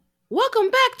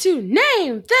Welcome back to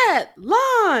Name That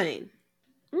Line.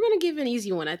 We're gonna give an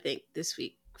easy one, I think, this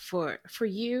week for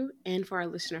you and for our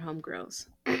listener homegirls.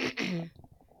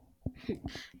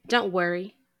 Don't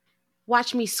worry.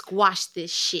 Watch me squash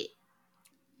this shit.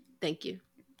 Thank you.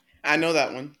 I know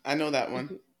that one. I know that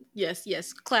one. Yes,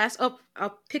 yes. Class. Oh,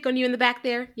 I'll pick on you in the back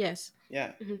there. Yes.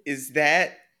 Yeah. Mhm. Is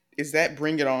that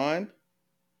Bring It On?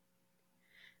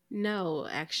 No,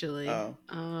 actually. Oh,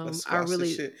 let's I squash this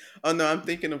really, shit. Oh no, I'm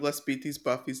thinking of Let's Beat These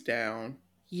Buffies Down.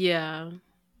 yeah. I'm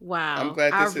Wow.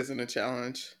 glad this isn't a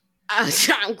challenge.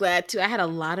 I'm glad too. I had a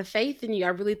lot of faith in you. I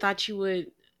really thought you I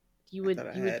would thought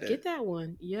I you had would get it. that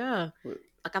one. Yeah. What-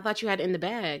 Like I thought you had it in the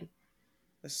bag.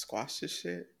 Let's squash this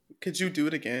shit. Could you do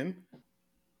it again?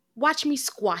 Watch me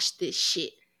squash this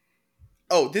shit.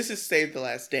 Oh, this is Save the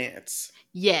Last Dance.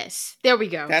 Yes. There we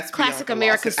go. That's Classic Bianca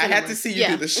American Lawson. I cinema. had to see you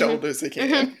do the shoulders again.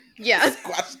 Mhm. Yeah.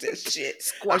 Squash this shit. I'm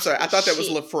Squash sorry. I this thought that was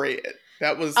shit. LaFred.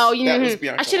 That was Oh, you that know, was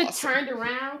Bianca I should have Lawson. turned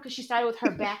around because she started with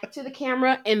her back to the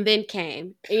camera and then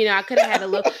came. And, you know, I could have had a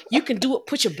little. You can do it.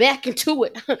 Put your back into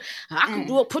it. I can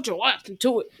do it. Put your ass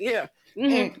into it. Yeah.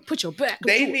 Mm-hmm. Put your back.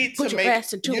 They into need it. Put to your make.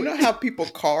 ass into You it. know how people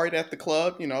card at the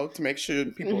club, to make sure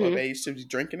people of age should be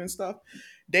drinking and stuff.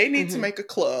 They need to make a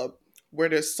club where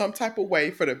there's some type of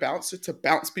way for the bouncer to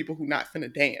bounce people who not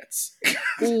finna dance.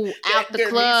 Ooh, out the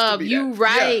club. You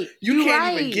right. Yeah, you can't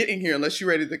right. even get in here unless you're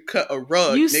ready to cut a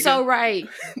rug. You nigga. so right.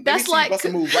 That's like bust a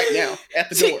move right now at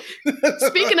the door.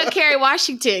 Speaking of Kerry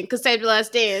Washington, because Save the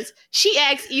Last Dance, she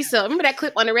asked Issa, remember that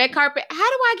clip on the red carpet? How do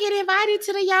I get invited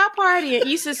to the y'all party? And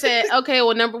Issa said, okay,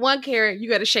 well, number one, Kerry, you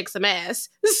got to shake some ass.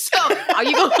 So are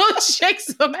you going to shake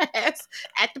some ass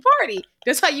at the party?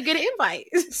 That's how you get an invite.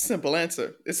 Simple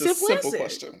answer. It's a simple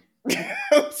question.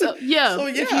 So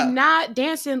if you're not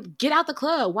dancing, get out the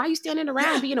club. Why are you standing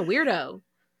around being a weirdo?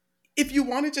 If you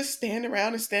want to just stand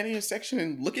around and stand in your section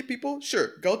and look at people,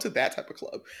 sure, go to that type of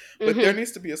club. But there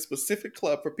needs to be a specific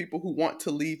club for people who want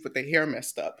to leave with their hair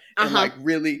messed up and like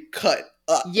really cut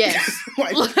up. Yes.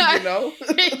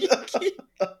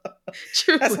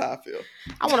 True. That's how I feel.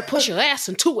 I want to push your ass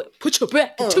into it. Put your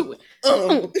back into it.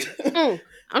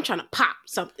 I'm trying to pop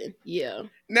something. Yeah.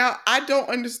 Now, I don't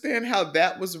understand how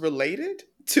that was related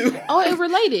to... Oh, it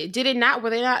related. Did it not? Were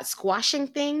they not squashing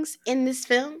things in this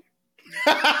film?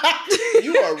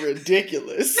 You are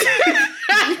ridiculous.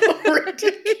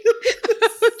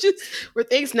 Were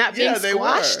things not being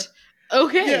squashed? Were.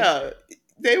 Okay. Yeah,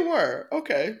 they were.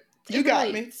 Okay. You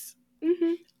got me.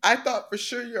 Mm-hmm. I thought for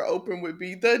sure your open would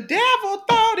be the devil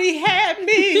thought he had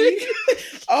me.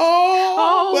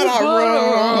 But I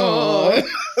run.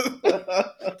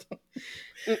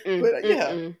 But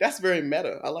yeah, that's very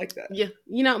meta. I like that. Yeah,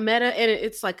 meta, and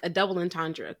it's like a double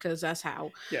entendre because that's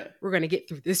how we're gonna get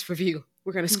through this review.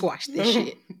 We're gonna squash this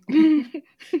shit.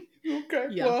 Okay.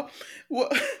 Yeah. Well,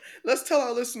 let's tell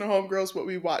our listener homegirls what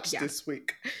we watched this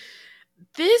week.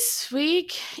 This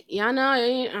week, y'all know,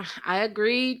 I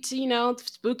agreed to,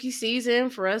 spooky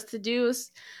season for us to do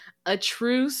a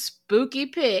true spooky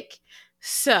pick.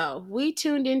 So we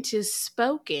tuned into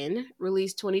Spoken,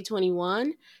 released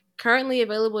 2021, currently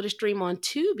available to stream on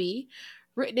Tubi,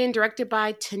 written and directed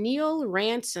by Tennille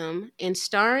Ransom, and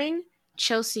starring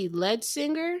Chelsea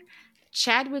Ledsinger,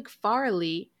 Chadwick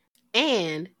Farley,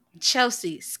 and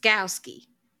Chelsea Skowski.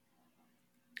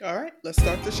 All right, let's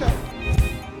start the show.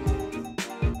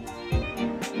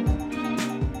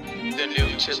 The New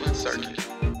Chitlin Circuit.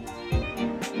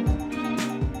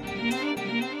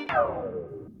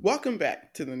 Welcome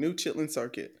back to the New Chitlin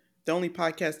Circuit, the only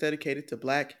podcast dedicated to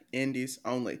Black indies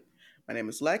only. My name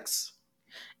is Lex.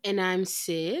 And I'm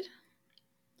Sid.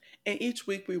 And each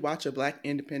week we watch a Black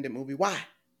independent movie. Why?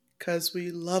 Because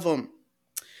we love them.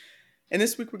 And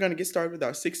this week we're going to get started with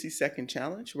our 60-second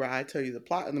challenge, where I tell you the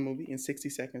plot of the movie in 60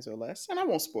 seconds or less. And I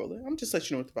won't spoil it. I'm just let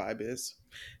you know what the vibe is.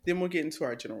 Then we'll get into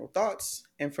our general thoughts.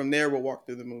 And from there, we'll walk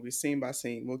through the movie scene by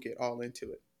scene. We'll get all into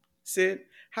it. Sid,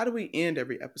 how do we end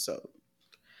every episode?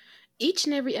 Each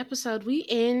and every episode, we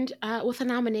end with a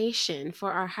nomination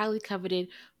for our highly coveted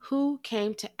Who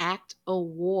Came to Act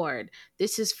award.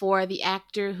 This is for the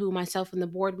actor who myself and the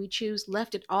board we choose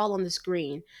left it all on the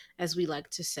screen, as we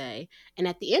like to say. And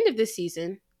at the end of this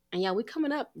season, and we're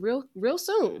coming up real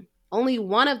soon, only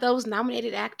one of those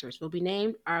nominated actors will be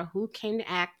named our Who Came to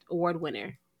Act award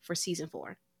winner for season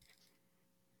 4.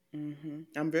 Mm-hmm.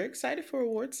 I'm very excited for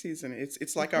award season.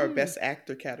 It's like our best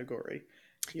actor category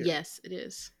here. Yes, it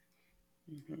is.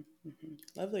 Mm-hmm, mm-hmm.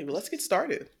 Lovely. Well, let's get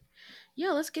started.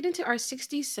 Yeah, let's get into our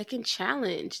 60-second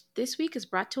challenge. This week is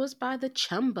brought to us by the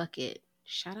Chum Bucket.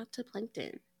 Shout out to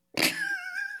Plankton.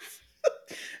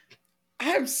 I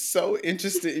am so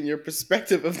interested in your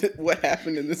perspective of what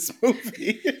happened in this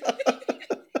movie.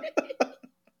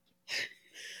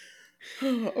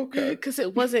 Okay. because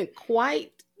it wasn't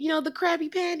quite, the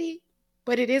Krabby Patty,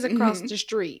 but it is across Mm-hmm. the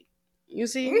street. You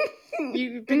see?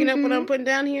 You picking up what Mm-hmm. I'm putting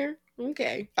down here?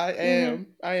 Okay. I Mm-hmm. am.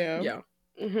 I am. Yeah.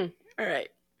 Mm-hmm. All right.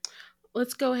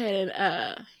 Let's go ahead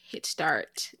and hit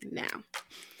start now.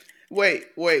 Wait.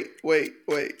 Hold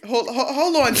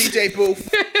on, DJ Booth.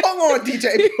 Hold on,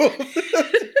 DJ Booth.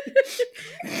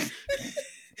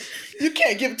 You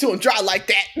can't give it to him dry like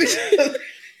that.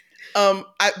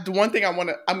 The one thing I'm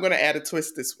gonna add a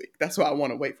twist this week. That's why I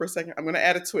want to wait for a second. I'm gonna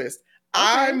add a twist. Okay.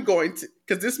 I'm going to,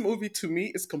 because this movie to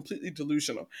me is completely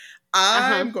delusional.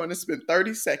 Uh-huh. I'm going to spend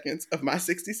 30 seconds of my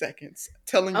 60 seconds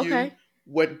telling you Okay.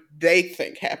 what they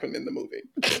think happened in the movie.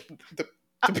 The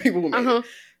people who made Uh-huh.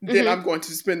 it. Then Mhm. I'm going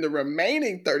to spend the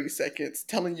remaining 30 seconds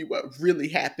telling you what really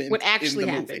happened What in actually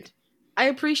the happened? movie. I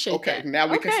appreciate Okay, that. now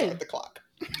we can Okay. start the clock.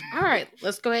 All right.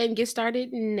 Let's go ahead and get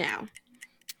started now.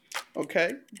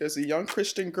 Okay, there's a young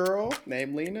Christian girl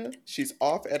named Lena. She's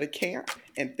off at a camp,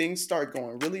 and things start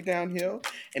going really downhill.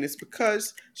 And it's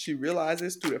because she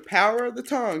realizes through the power of the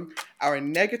tongue, our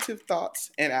negative thoughts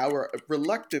and our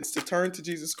reluctance to turn to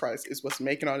Jesus Christ is what's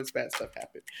making all this bad stuff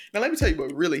happen. Now, let me tell you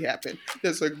what really happened.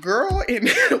 There's a girl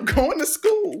going to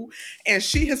school, and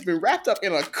she has been wrapped up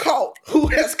in a cult who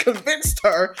has convinced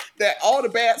her that all the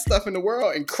bad stuff in the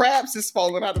world and crabs is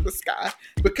falling out of the sky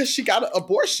because she got an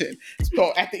abortion.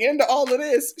 So at the end of all of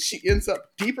this, she ends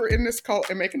up deeper in this cult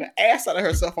and making an ass out of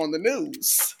herself on the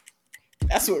news.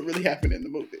 That's what really happened in the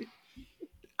movie.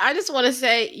 I just want to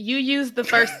say you used the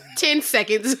first 10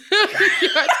 seconds of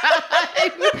your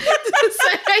time to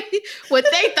say what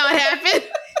they thought happened.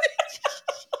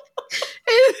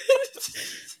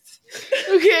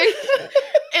 Okay.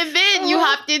 And then you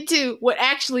hopped into what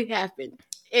actually happened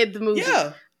in the movie.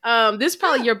 Yeah. This is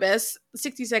probably your best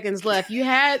 60 seconds left. You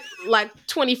had like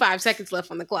 25 seconds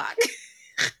left on the clock.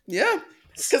 Yeah.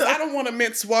 Because I don't want to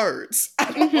mince words.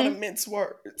 I don't want to mince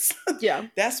words. Yeah.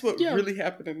 That's what really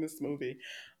happened in this movie.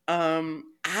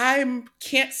 I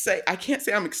can't say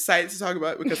I'm excited to talk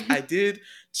about it because I did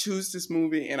choose this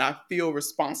movie and I feel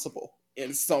responsible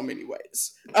in so many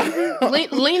ways.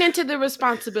 lean into the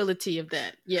responsibility of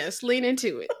that. Yes, lean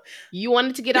into it. You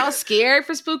wanted to get all scared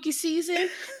for spooky season?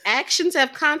 Actions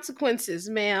have consequences,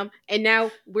 ma'am. And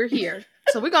now we're here.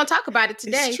 So we're going to talk about it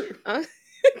today.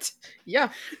 It's true. Yeah.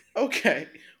 Okay.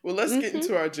 Well, let's get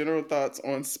into our general thoughts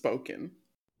on Spoken.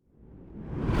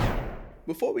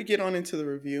 Before we get on into the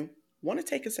review, want to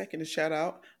take a second to shout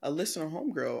out a listener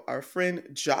homegirl. Our friend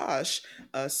Josh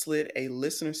slid a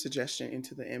listener suggestion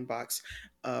into the inbox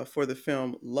for the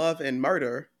film Love and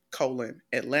Murder,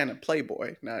 Atlanta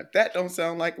Playboy. Now, if that don't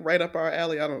sound like right up our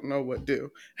alley, I don't know what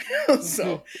do.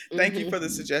 So thank you for the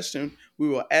suggestion. We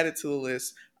will add it to the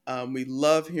list. We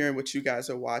love hearing what you guys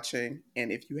are watching.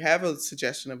 And if you have a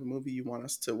suggestion of a movie you want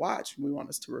us to watch, we want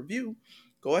us to review,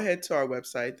 go ahead to our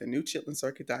website,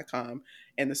 thenewchitlingcircuit.com,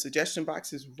 and the suggestion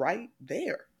box is right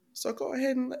there. So go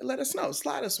ahead and let us know.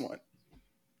 Slide us one.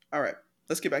 All right,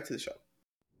 let's get back to the show.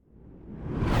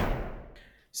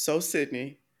 So,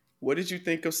 Sydney, what did you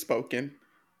think of Spoken?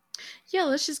 Yeah,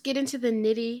 let's just get into the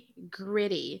nitty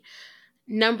gritty.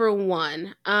 Number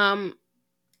one,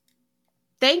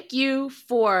 thank you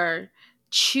for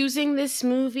choosing this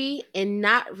movie and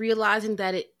not realizing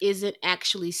that it isn't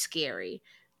actually scary.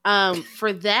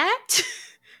 For that,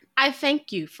 I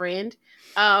thank you, friend.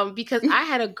 Because I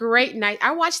had a great night.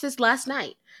 I watched this last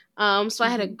night. So I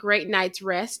had a great night's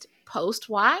rest post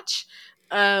watch.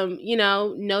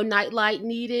 No nightlight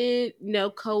needed, no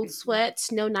cold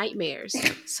sweats, no nightmares.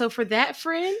 So for that,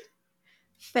 friend,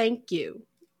 thank you.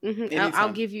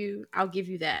 I'll give you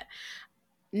that.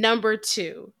 Number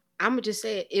two, I'm gonna just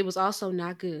say it. It was also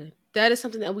not good. That is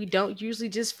something that we don't usually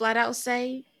just flat out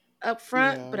say up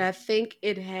front, but I think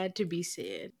it had to be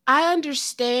said. I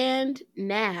understand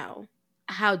now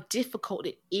how difficult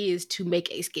it is to make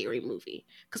a scary movie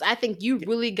because I think you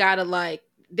really gotta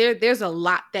there's a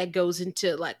lot that goes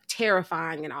into like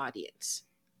terrifying an audience.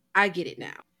 I get it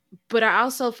now, but I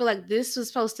also feel like this was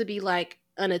supposed to be like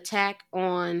an attack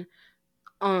on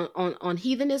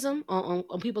heathenism on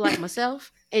people like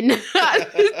myself and not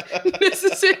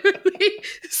necessarily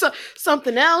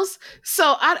something else.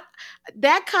 So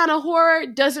that kind of horror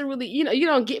doesn't really, you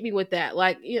don't get me with that.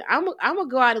 Like, I'm gonna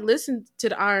go out and listen to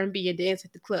the R&B and dance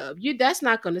at the club. That's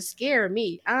not gonna scare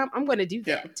me. I'm gonna do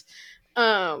that.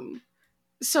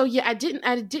 So yeah, I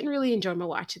didn't really enjoy my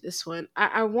watch of this one.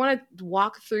 I want to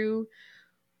walk through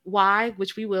why,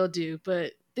 which we will do,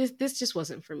 but this just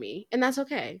wasn't for me, and that's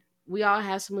okay. We all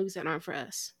have some movies that aren't for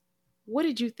us. What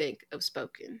did you think of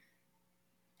Spoken?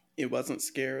 It wasn't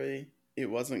scary. It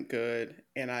wasn't good.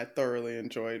 And I thoroughly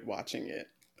enjoyed watching it.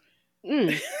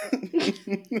 Mm.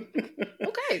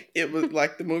 Okay. It was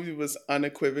like the movie was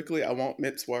unequivocally, I won't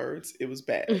mince words, it was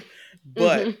bad.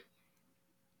 But Mm-hmm.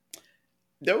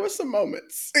 there were some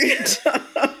moments.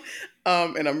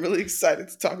 And I'm really excited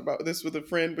to talk about this with a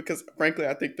friend because, frankly,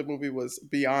 I think the movie was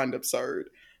beyond absurd.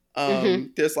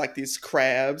 Mm-hmm. There's like these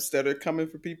crabs that are coming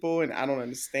for people, and I don't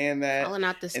understand that. Falling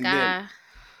out the And then, sky.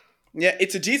 yeah,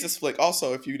 it's a Jesus flick,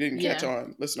 also, if you didn't catch Yeah.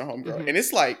 on, listen to Homegirl. Mm-hmm. And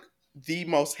it's like the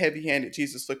most heavy handed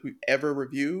Jesus flick we've ever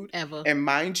reviewed. Ever. And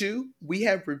mind you, we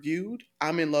have reviewed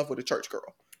I'm in Love with a Church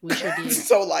Girl. We sure did.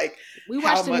 So, like, We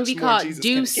how watched a much movie more called Jesus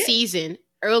Due can it get? Season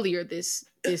earlier this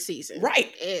season.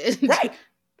 Right, And- right.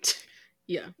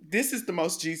 Yeah. This is the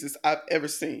most Jesus I've ever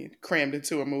seen crammed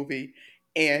into a movie,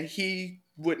 and he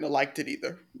wouldn't have liked it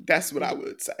either. That's what I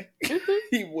would say. Mm-hmm.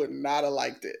 He would not have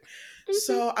liked it. Mm-hmm.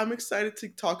 So I'm excited to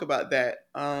talk about that.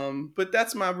 But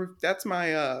that's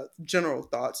my general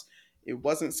thoughts. It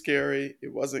wasn't scary.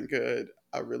 It wasn't good.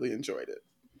 I really enjoyed it.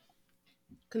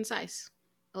 Concise.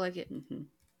 I like it. Mm-hmm.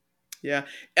 Yeah.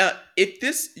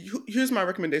 Here's my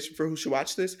recommendation for who should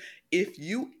watch this. If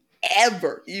you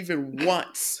ever, even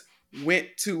once, went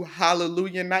to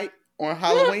Hallelujah Night on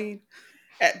Halloween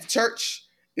at the church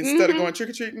instead of going trick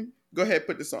or treating, go ahead,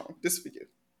 put this on. This is for you.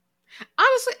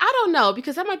 Honestly, I don't know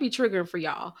because that might be triggering for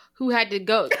y'all who had to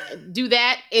go do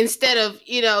that instead of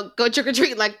go trick or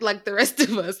treat like the rest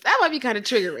of us. That might be kind of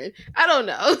triggering. I don't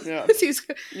know. Yeah.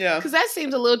 Yeah. Because that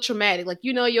seems a little traumatic. Like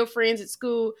your friends at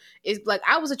school is like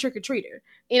I was a trick or treater,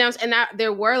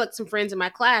 there were like some friends in my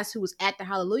class who was at the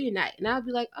Hallelujah Night, and I'd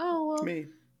be like, oh well, Me.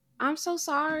 I'm so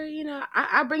sorry.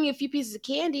 I'll bring you a few pieces of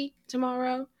candy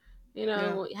tomorrow.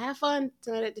 Have fun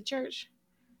tonight at the church.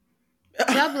 So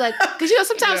I'll be like, because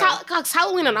sometimes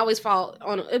Halloween don't always fall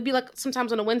on. It'd be like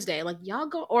sometimes on a Wednesday, like y'all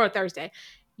go or a Thursday.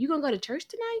 You gonna go to church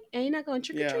tonight and you're not going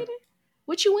trick or treating?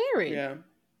 What you wearing? Yeah.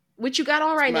 What you got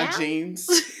on right now? My jeans.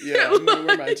 Yeah, I'm gonna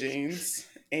wear my jeans.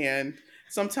 And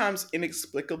sometimes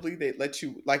inexplicably they let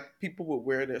you, like, people would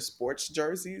wear their sports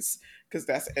jerseys because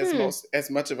that's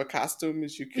as much of a costume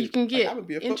as you can get. Like, I would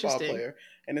be a football player.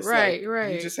 And it's right.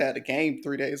 You just had a game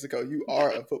 3 days ago. You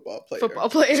are a football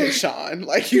player. Sean,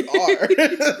 like you are.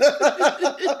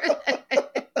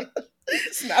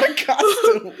 It's not a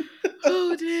costume.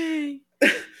 Oh, dang.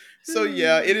 So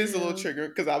yeah, it is a little trigger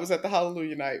because I was at the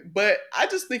Hallelujah Night. But I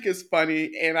just think it's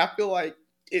funny, and I feel like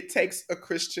it takes a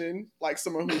Christian, like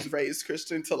someone who's raised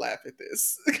Christian, to laugh at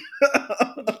this.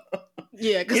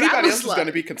 Yeah, because anybody else is going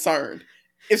to be concerned.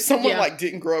 If someone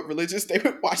didn't grow up religious, they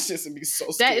would watch this and be so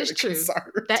scared. That is true.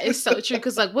 Concerned. That is so true.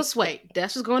 Because that's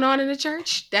what's going on in the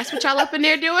church. That's what y'all up in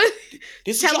there doing.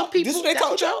 Telling people. This is what they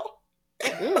told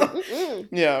y'all.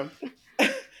 Yeah.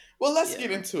 Well, let's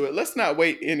get into it. Let's not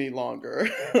wait any longer.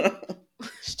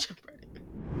 Let's jump right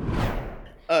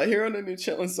in. Here on the New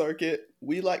Chillin' Circuit,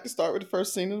 we like to start with the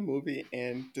first scene of the movie,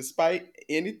 and despite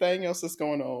anything else that's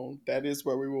going on, that is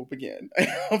where we will begin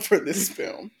for this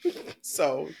film.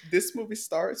 So this movie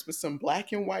starts with some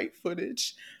black and white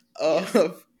footage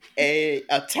of a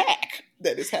attack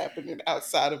that is happening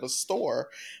outside of a store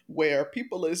where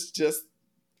people is just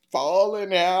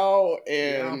falling out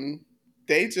and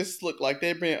they just look like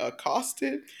they're being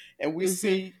accosted. And we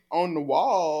see on the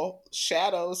wall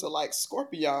shadows of like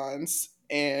scorpions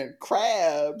and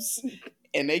crabs,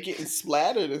 and they getting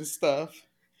splattered and stuff.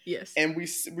 Yes. And we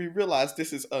realize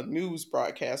this is a news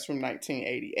broadcast from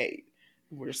 1988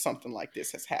 where something like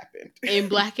this has happened. In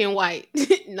black and white,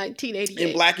 1988.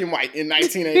 In black and white in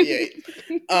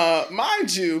 1988.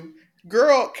 Mind you,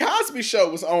 girl, Cosby Show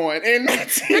was on in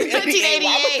 1988.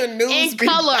 Why would the news be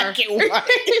color. Black and white?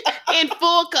 In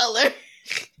full color.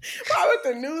 Why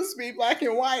would the news be black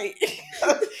and white?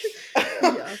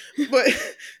 But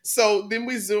so then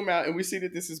we zoom out and we see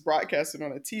that this is broadcasted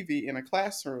on a TV in a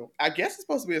classroom. I guess it's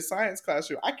supposed to be a science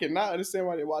classroom. I cannot understand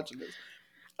why they're watching this.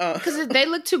 Because they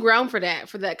look too grown for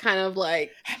that kind of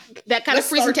like that kind of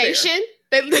presentation.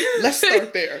 Let's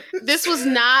start there. This was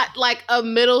not like a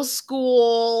middle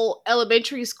school,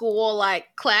 elementary school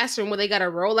like classroom where they got to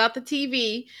roll out the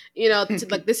TV.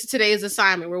 Like this is today's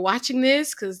assignment. We're watching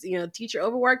this because teacher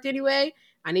overworked anyway.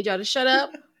 I need y'all to shut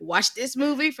up. Watch this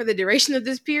movie for the duration of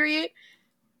this period.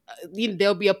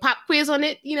 There'll be a pop quiz on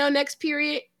it. Next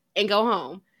period, and go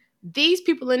home. These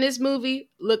people in this movie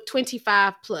look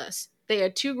 25 plus. They are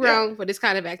too grown for this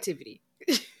kind of activity.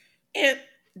 And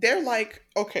they're like,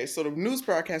 okay, so the news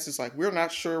broadcast is like, we're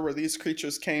not sure where these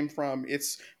creatures came from.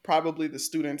 It's probably the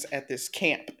students at this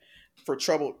camp for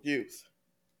troubled youth.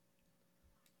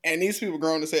 And these people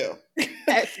grown as hell.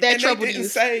 That troubled they didn't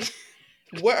youth. say,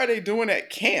 what are they doing at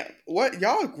camp? What?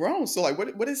 Y'all grown. So like,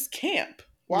 what is camp?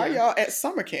 Why are y'all at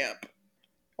summer camp?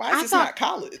 Why is this not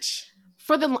college?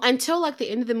 for the until like the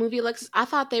end of the movie, Alexis, I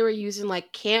thought they were using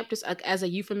like camp just like, as a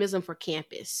euphemism for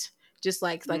campus, just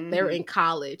like they were in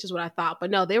college is what I thought, but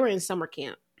no, they were in summer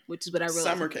camp, which is what I realized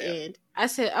Summer at the camp. end. I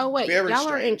said, "Oh wait, Very y'all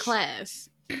are in strange. class.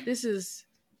 This is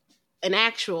an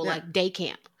actual Yeah. like day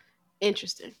camp.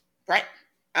 Interesting." Right.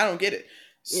 I don't get it.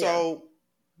 Yeah. So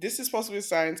this is supposed to be a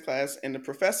science class, and the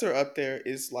professor up there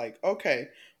is like, okay,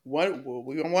 what well,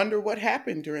 we wonder what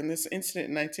happened during this incident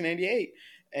in 1988.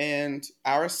 And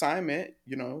our assignment,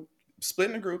 split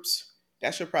into groups.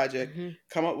 That's your project. Hmm.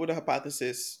 Come up with a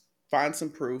hypothesis, find some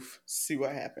proof, see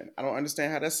what happened. I don't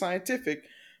understand how that's scientific,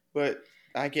 but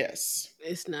I guess.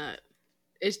 It's not.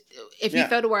 It's if you Yeah.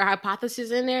 throw the word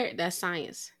hypothesis in there, that's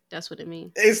science. That's what it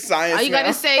means. It's All science you gotta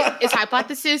now. say is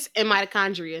hypothesis and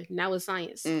mitochondria. Now it's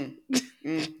science.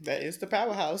 That is the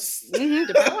powerhouse.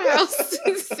 The powerhouse.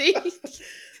 See?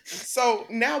 So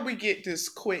now we get this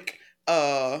quick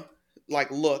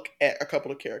look at a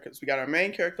couple of characters. We got our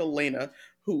main character Lena,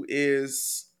 who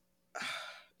is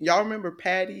y'all remember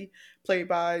Patty, played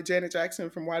by Janet Jackson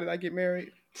from Why Did I Get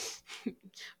Married?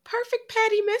 Perfect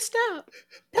Patty messed up.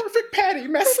 Perfect Patty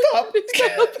messed up.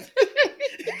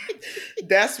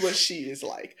 That's what she is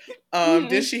like.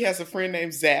 Then she has a friend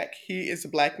named Zach. He is a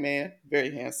black man,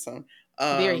 very handsome.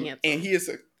 Very handsome. And he is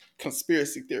a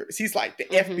conspiracy theorist. He's like, the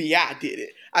FBI did it.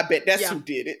 I bet that's who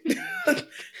did it.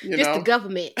 It's the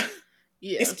government.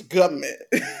 Yeah. It's the government.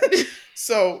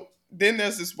 So then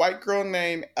there's this white girl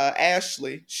named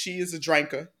Ashley. She is a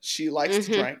drinker. She likes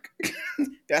to drink.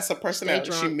 That's her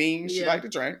personality. She means she likes to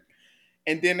drink.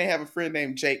 And then they have a friend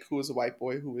named Jake, who is a white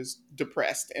boy who is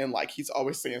depressed. And like, he's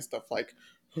always saying stuff like,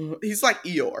 he's like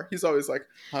Eeyore. He's always like,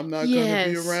 I'm not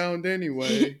going to be around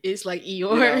anyway. It's like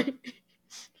Eeyore.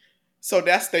 So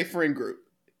that's their friend group.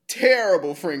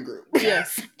 Terrible friend group.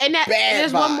 Yes. And that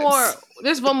there's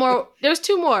vibes. one more. There's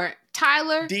two more.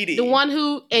 Tyler, Dee Dee. the one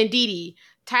who, and Dee Dee.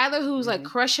 Tyler, who's like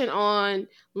crushing on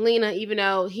Lena, even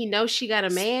though he knows she got a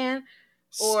man.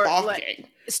 Or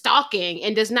stalking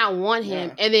and does not want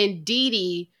him. Yeah. And then Dee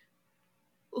Dee,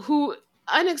 who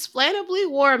unexplainably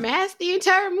wore a mask the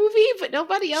entire movie, but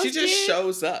nobody else She just did.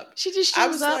 shows up. She just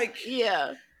shows up. Like,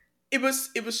 yeah. It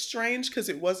was strange because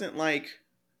it wasn't like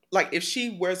if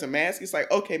she wears a mask, it's like,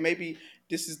 okay, maybe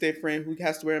this is their friend who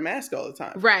has to wear a mask all the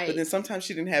time. Right. But then sometimes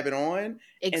she didn't have it on.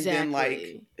 Exactly. And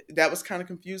then that was kind of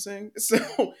confusing. So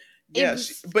yeah,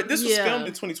 but this was filmed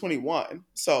in 2021,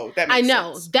 so that makes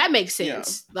sense. That makes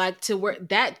sense. Yeah. Like to where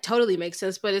that totally makes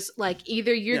sense. But it's like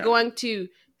either you're going to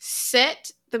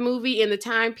set the movie in the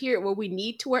time period where we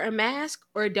need to wear a mask,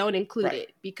 or don't include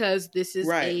it because this is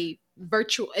a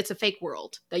it's a fake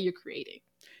world that you're creating.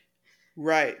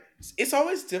 Right. It's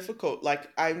always difficult. Like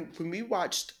when we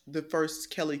watched the first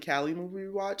Kelly Callie movie we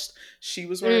watched, she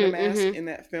was wearing a mask in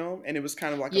that film, and it was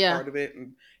kind of like a part of it,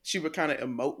 and she would kind of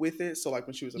emote with it. So like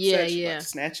when she was upset, she'd like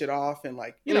snatch it off, and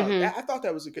like I thought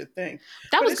that was a good thing.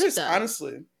 That was good, though.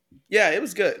 Honestly, yeah, it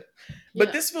was good.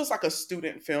 But this feels like a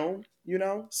student film,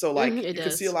 So like you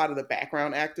could see a lot of the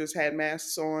background actors had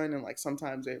masks on, and like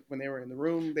sometimes when they were in the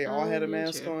room, they all had a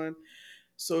mask on.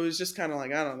 So it was just kind of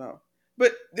like, I don't know.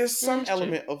 But there's some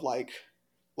element of like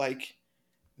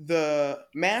the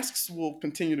masks will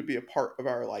continue to be a part of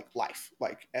our like life,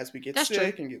 like as we get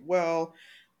sick and get well,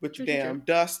 with the damn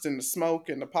dust and the smoke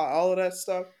and the pot, all of that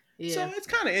stuff. Yeah. So it's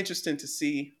kind of interesting to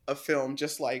see a film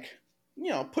just like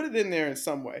put it in there in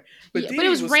some way. But but it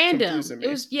was random. It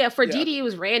was for Dee Dee. It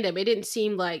was random. It didn't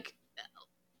seem like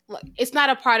it's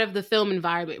not a part of the film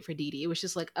environment for Dee Dee. It was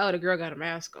just like, oh, the girl got a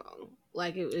mask on.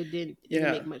 Like it didn't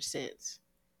make much sense.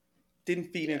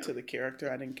 Didn't feed into the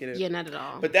character. I didn't get it. Yeah, not at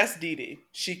all. But that's Dee Dee.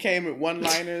 She came with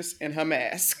one-liners and her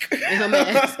mask.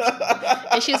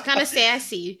 And she was kind of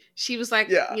sassy. She was like,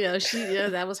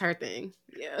 that was her thing.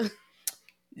 Yeah.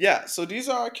 Yeah, so these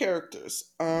are our characters.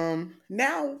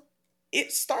 Now,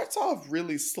 it starts off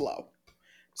really slow.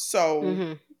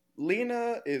 So,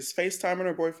 Lena is FaceTiming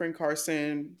her boyfriend,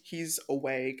 Carson. He's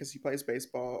away because he plays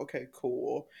baseball. Okay,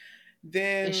 cool.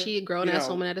 Then... And she a grown-ass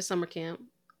woman at a summer camp.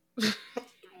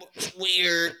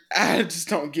 Weird. I just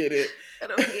don't get it. I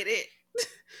don't get it.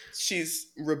 She's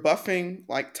rebuffing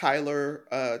like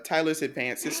Tyler's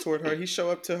advances toward her. He show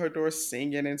up to her door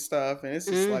singing and stuff, and it's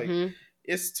just like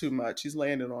it's too much. He's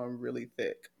laying it on really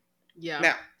thick. Yeah.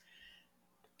 Now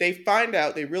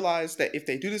they realize that if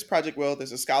they do this project well,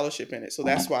 there's a scholarship in it. So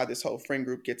that's why this whole friend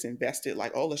group gets invested.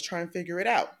 Like, oh, let's try and figure it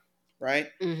out, right?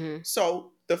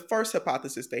 So the first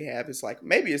hypothesis they have is like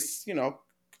maybe it's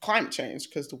climate change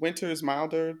because the winter is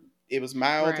milder. It was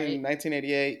mild in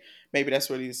 1988. Maybe that's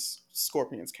where these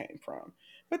scorpions came from.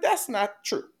 But that's not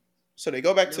true. So they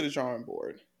go back to the drawing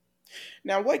board.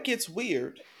 Now, what gets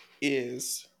weird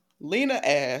is Lena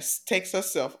ass takes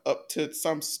herself up to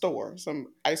some store,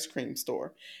 some ice cream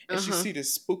store, and she Uh-huh. see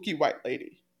this spooky white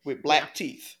lady with Yeah. black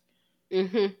teeth.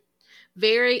 Mm-hmm.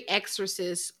 Very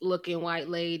exorcist looking white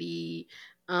lady.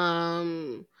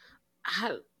 I,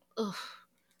 ugh.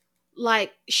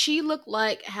 Like she looked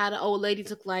like how the old ladies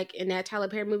look like in that Tyler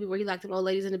Perry movie where he liked them old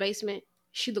ladies in the basement.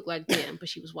 She looked like them, but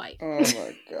she was white. Oh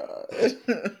my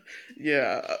god.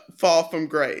 Yeah, Fall from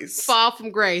Grace. Fall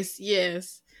from Grace,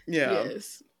 yes, Yeah.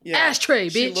 yes. Yeah. Ashtray,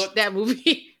 She bitch. looked That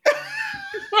movie.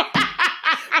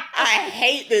 I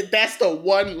hate that that's the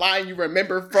one line you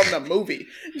remember from the movie.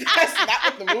 That's not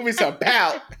what the movie's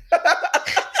about.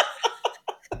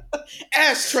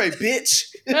 Ashtray,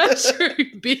 bitch.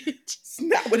 Ashtray, bitch. It's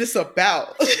not what it's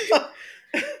about.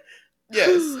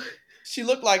 Yes. She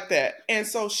looked like that. And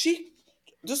so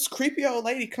this creepy old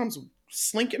lady comes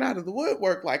slinking out of the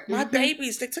woodwork like, my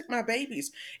babies, they took my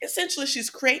babies. Essentially, she's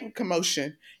creating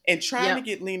commotion and trying to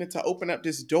get Lena to open up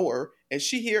this door. And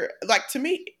she like, to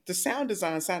me, the sound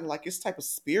design sounded like it's type of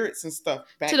spirits and stuff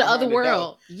back to the other behind the door.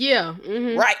 world. Yeah.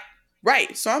 Mm-hmm.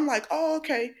 Right. So I'm like, oh,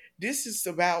 okay. This is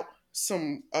about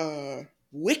some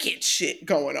wicked shit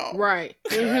going on. Right.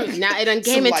 Mm-hmm. Now it done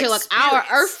came Some, into like, our spirits.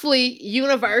 earthly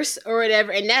universe or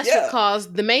whatever, and that's what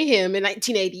caused the mayhem in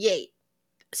 1988.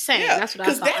 Same. Yeah, that's what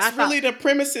I thought. Because that's really the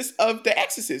premises of The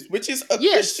Exorcist, which is a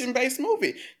Christian-based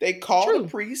movie. They call the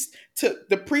priest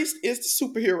the priest is the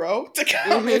superhero to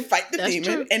come and fight the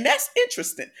demon, and that's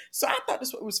interesting. So I thought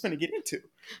that's what we was going to get into.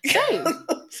 Same.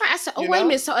 So I said, oh, wait a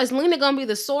minute. So is Lena going to be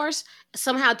the source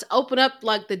somehow to open up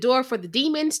like the door for the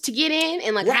demons to get in,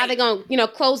 and like how they going to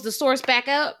close the source back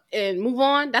up and move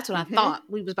on? That's what I thought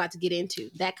we was about to get into,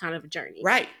 that kind of a journey.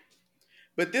 Right.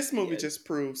 But this movie just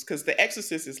proves, because The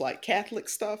Exorcist is like Catholic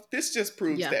stuff, this just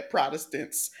proves that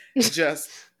Protestants just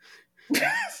don't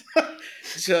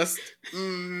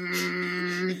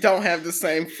have the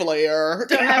same flair.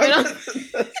 Don't have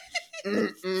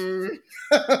it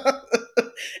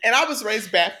And I was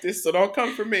raised Baptist, so don't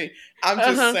come for me. I'm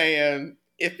just saying,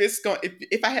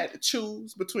 if I had to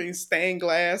choose between stained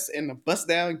glass and the bust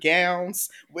down gowns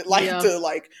with the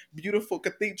like beautiful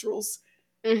cathedrals,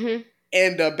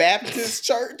 and the Baptist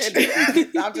church,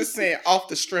 I'm just saying, off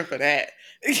the strength of that,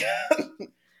 you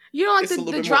know, like it's a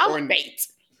little bit drama, more ornate.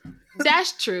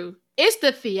 That's true. It's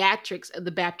the theatrics of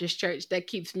the Baptist church that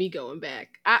keeps me going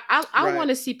back. I want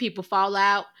to see people fall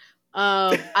out.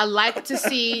 I like to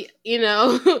see,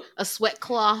 a sweat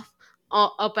cloth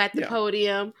up at the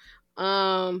podium.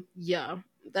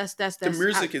 That's the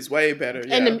music is way better.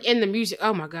 And the music.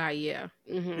 Oh my God. Yeah.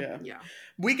 Mm-hmm, yeah.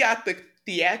 We got the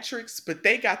theatrics, but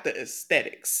they got the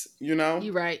aesthetics. You're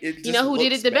right. You know who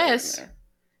did it the best?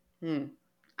 I'm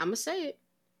gonna say it.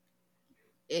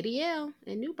 Eddie L.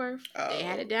 and New Birth. They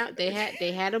had it down. They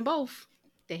had them both.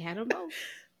 They had them both.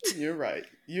 You're right.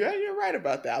 You're right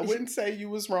about that. I wouldn't say you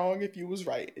was wrong if you was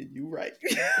right. And you right.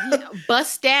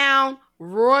 Bust down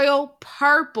royal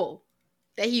purple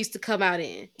that he used to come out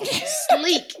in.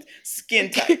 Sleek.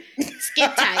 Skin tight.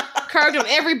 Curved on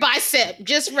every bicep.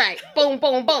 Just right. Boom,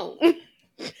 boom, boom.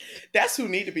 That's who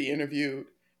need to be interviewed.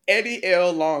 Eddie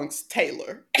L. Long's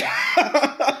Taylor.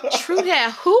 True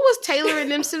that. Who was tailoring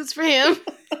them suits for him?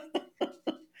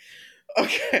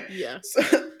 Okay. Yeah.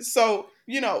 So,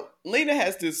 Lena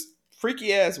has this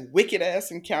freaky ass, wicked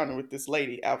ass encounter with this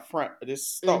lady out front of this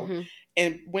store.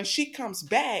 And when she comes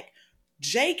back,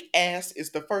 Jake ass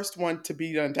is the first one to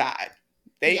be undied.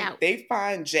 They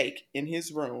find Jake in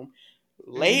his room,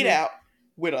 laid out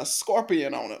with a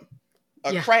scorpion on him,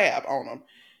 a crab on him.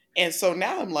 And so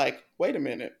now I'm like, wait a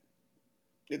minute.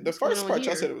 The first part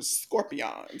y'all said it was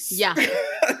scorpions. Yeah.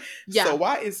 So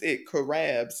why is it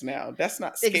crabs now? That's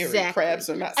not scary. Exactly. Crabs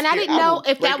are not scary. And I didn't know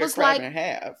if that was like in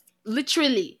half.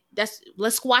 Literally,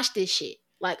 let's squash this shit.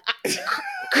 Like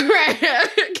crab.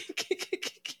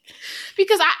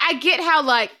 Because I get how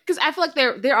because I feel like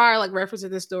there are like references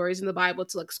in the stories in the Bible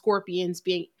to like scorpions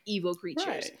being evil creatures.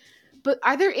 Right. But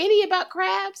are there any about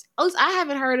crabs? At least I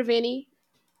haven't heard of any.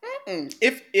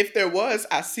 If there was,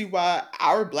 I see why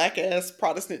our black ass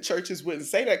Protestant churches wouldn't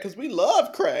say that, because we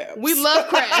love crabs. We love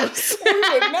crabs. We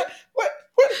would not.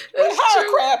 How are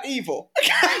crab evil?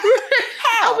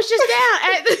 How? I was just down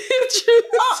at the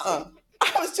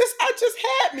I just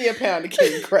had me a pound of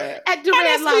king crab at the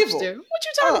Red Lobster. Evil. What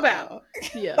you talking about?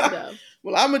 Yeah, no.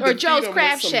 Well, I'm gonna or Joe's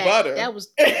Crab with some Shack. butter. That was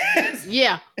and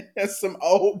some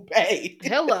Old Bay.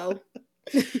 Hello.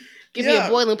 Give me a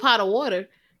boiling pot of water.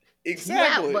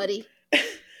 Exactly, out, buddy.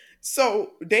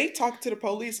 So they talk to the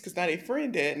police because now their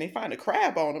friend dead, and they find a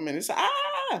crab on him, and it's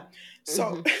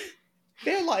So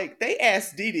they're like, they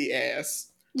asked Dee Dee,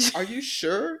 "Are you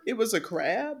sure it was a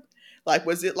crab? Like,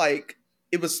 was it like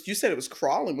it was, you said it was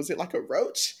crawling. Was it like a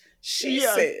roach? She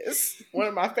Yeah. says, one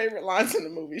of my favorite lines in the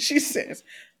movie, she says,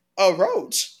 a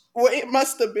roach? Well, it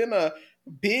must have been a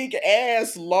big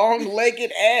ass, long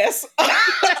legged ass,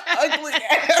 ugly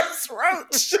ass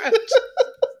roach.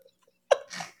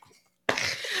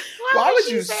 Why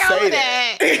would you say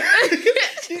that?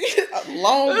 A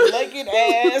long legged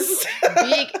ass,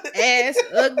 big ass,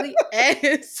 ugly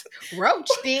ass roach,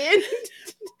 then.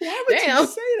 Why would you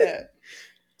say that?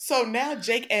 So now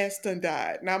Jake Aston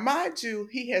died. Now, mind you,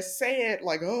 he has said,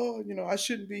 like, oh, you know, I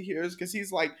shouldn't be here because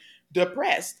he's like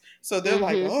depressed. So they're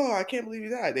like, oh, I can't believe he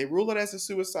died. They rule it as a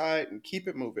suicide and keep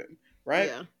it moving, right?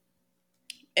 Yeah.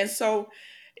 And so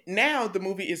now the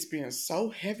movie is being so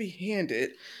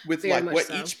heavy-handed with Very like much what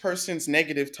so. each person's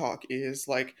negative talk is.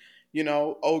 Like, you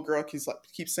know, old girl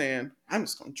keeps saying, I'm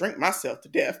just gonna drink myself to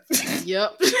death.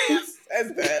 Yep.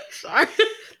 Says that. Sorry.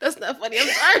 That's not funny. I'm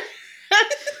sorry.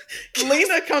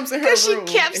 Lena comes in her room.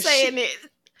 She kept saying it.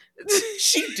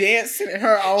 She dancing in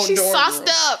her own She's dorm sauced room.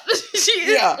 up. She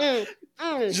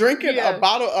is. Drinking a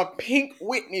bottle of Pink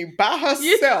Whitney by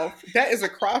herself. Yeah. That is a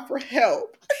cry for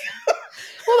help.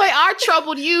 Well, they are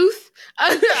troubled youth.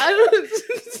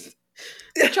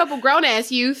 Troubled grown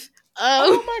ass youth.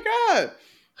 Oh my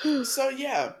God. So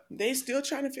yeah, they still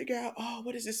trying to figure out, oh,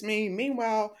 what does this mean?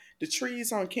 Meanwhile, the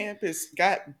trees on campus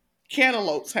got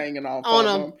cantaloupes hanging off on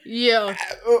them. Yeah.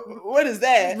 What is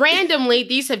that? Randomly,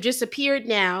 these have just appeared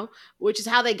now, which is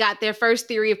how they got their first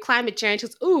theory of climate change.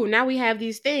 Because, ooh, now we have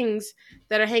these things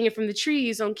that are hanging from the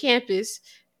trees on campus,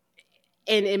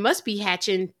 and it must be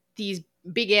hatching these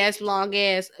big ass, long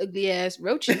ass, ugly ass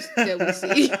roaches that we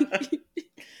see.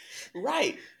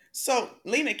 Right. So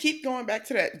Lena keep going back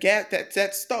to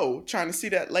that stove, trying to see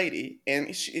that lady,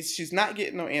 and she's not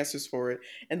getting no answers for it.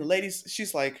 And the lady's,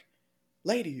 she's like,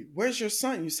 lady, where's your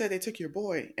son? You said they took your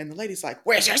boy. And the lady's like,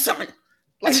 where's your son?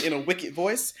 Like in a wicked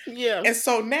voice. Yeah. And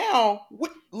so now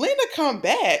Lena come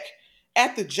back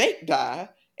after Jake died,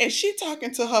 and she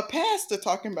talking to her pastor,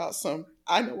 talking about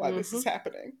I know why this is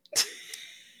happening.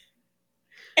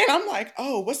 And I'm like,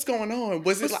 oh, what's going on?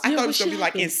 Was it like, I thought it was going to be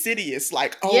like Insidious.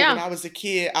 Like, oh, when I was a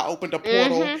kid, I opened a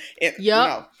portal. And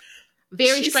no.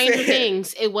 Very Stranger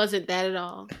Things. It wasn't that at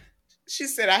all. She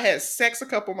said, I had sex a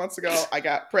couple months ago. I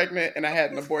got pregnant and I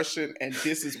had an abortion. And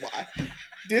this is why.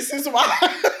 This is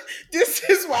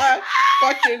why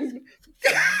fucking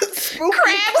spooky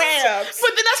crabs.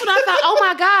 But then that's what I thought. Oh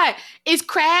my God. Is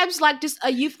crabs like just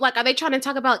a youth? Like, are they trying to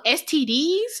talk about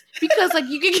STDs? Because like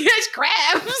you can catch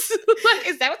crabs. Like,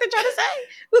 is that what they're trying to say?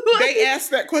 They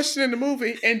asked that question in the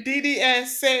movie, and Dee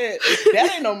ass said,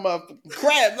 that ain't no motherfucking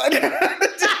crab.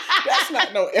 That's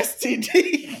not no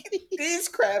STD. These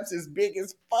crabs is big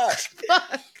as fuck.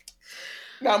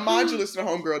 Now, mind you, listen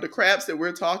to homegirl, the crabs that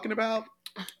we're talking about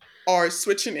are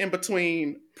switching in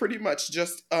between pretty much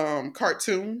just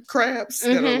cartoon crabs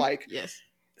that are like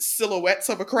silhouettes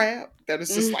of a crab that is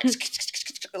just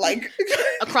like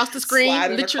across the screen,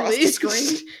 literally across the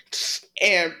screen,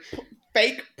 and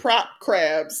fake prop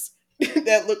crabs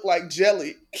that look like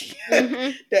jelly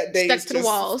that they stuck to the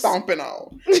walls, stomping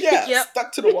on. Yeah,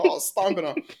 stuck to the walls, stomping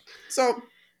on. So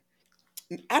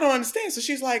I don't understand. So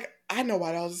she's like, I know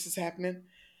why all this is happening.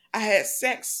 I had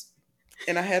sex.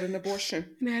 And I had an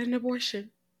abortion.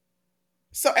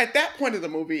 So at that point of the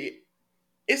movie,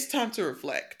 it's time to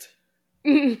reflect.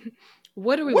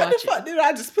 What are we watching? What the fuck did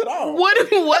I just put on? What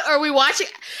are we watching?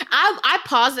 I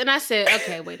paused and I said,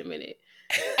 okay, wait a minute.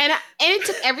 And it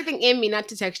took everything in me not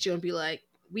to text you and be like,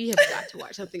 we have got to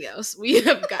watch something else. We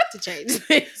have got to change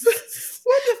this.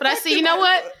 But I see, you know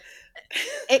what?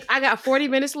 I got 40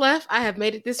 minutes left. I have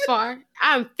made it this far.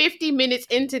 I'm 50 minutes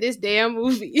into this damn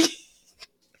movie.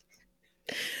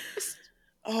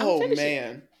 Oh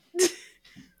man,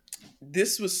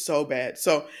 this was so bad.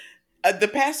 So the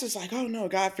pastor's like, "Oh no,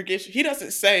 God forgives you." He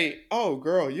doesn't say, "Oh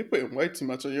girl, you're putting way too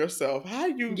much on yourself." How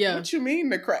you? Yeah. What you mean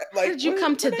the crap? Like, how did you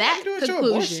come to that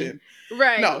conclusion?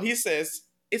 Right? No, he says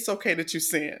it's okay that you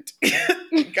sinned.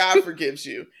 God forgives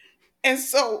you. And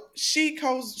so she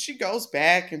goes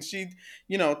back and she,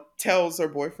 tells her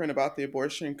boyfriend about the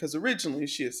abortion because originally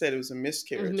she had said it was a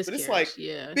miscarriage. But it's like,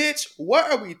 bitch,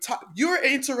 what are we talking? You're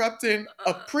interrupting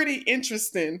a pretty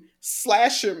interesting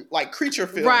slasher, like creature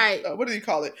film. Right. What do you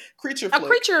call it? Creature film. A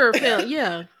creature film,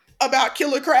 yeah. About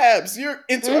killer crabs. You're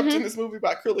interrupting this movie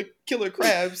about killer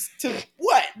crabs to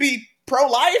what? Be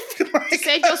pro-life? Like,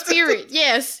 save your spirit,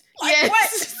 yes. Like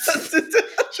yes. What?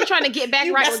 She's trying to get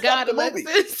back right with God,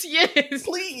 Alexis. Yes.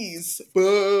 Please.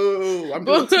 Boo. I'm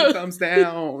doing 2 thumbs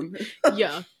down.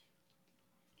 Yeah.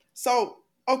 So,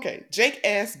 okay. Jake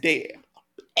ass dead.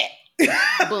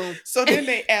 Boom. So then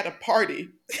they at a party.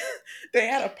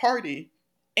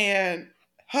 And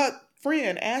her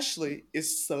friend Ashley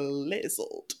is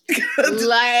slizzled.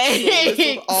 Like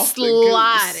Slizzled off the goose.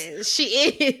 sliding. She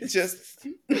is. Just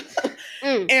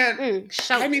and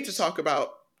I need to Shoulders. talk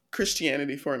about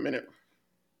Christianity for a minute.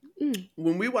 Mm,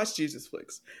 When we watch Jesus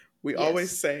flicks, we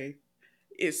always yes. say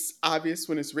it's obvious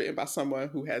when it's written by someone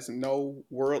who has no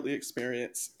worldly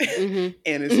experience Mm-hmm.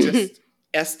 and is just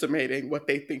estimating what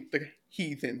they think the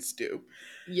heathens do.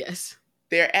 Yes.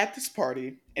 They're at this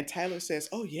party, and Tyler says,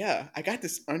 "Oh, yeah, I got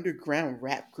this underground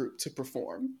rap group to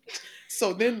perform."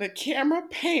 So then the camera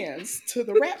pans to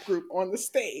the rap group on the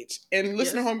stage. And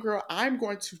listen to Yes. Homegirl, I'm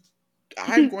going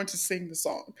to sing the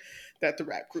song that the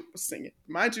rap group was singing.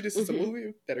 Mind you, this is a Mm-hmm.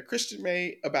 movie that a Christian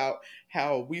made about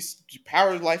how we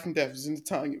power of life and death is in the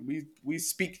tongue. And we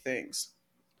speak things.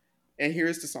 And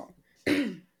here's the song.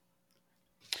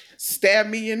 Stab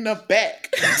me in the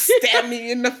back, stab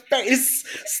me in the face,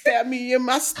 stab me in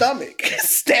my stomach,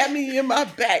 stab me in my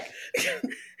back.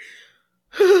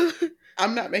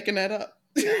 I'm not making that up.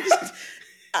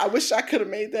 I wish I could have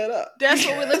made that up. That's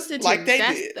what we listen to. Like they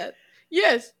that's did. that.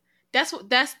 Yes.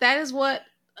 That is what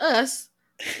us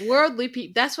worldly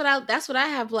people. That's what I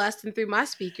have blasting through my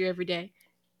speaker every day.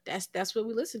 That's what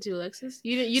we listen to, Alexis.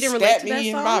 You didn't relate Stab to that me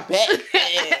in song? my back.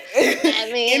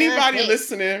 Anybody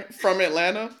listening from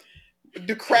Atlanta,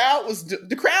 the crowd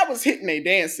was hitting their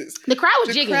dances. The crowd was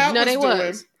The jigging. crowd No, they doing-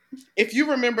 was. If you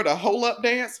remember the hold up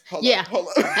dance, hold Yeah. up,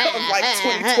 like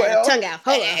 2012. Tongue out.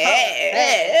 Hold up.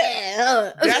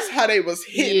 That's how they was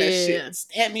hitting that Yeah. shit.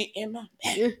 Stab me in my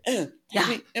back. Yeah. Stab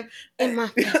me In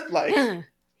my like Uh,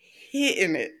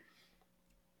 hitting it.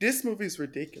 This movie's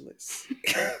ridiculous.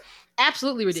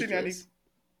 Absolutely See, ridiculous.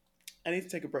 I need to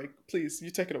take a break. Please,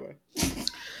 you take it away.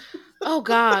 Oh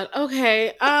God.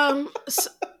 Okay. So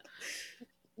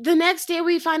the next day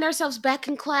we find ourselves back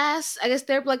in class. I guess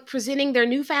they're like presenting their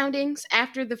new foundings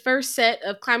after the first set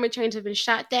of climate change have been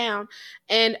shot down.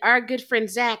 And our good friend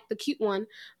Zach, the cute one,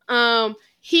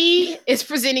 he is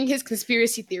presenting his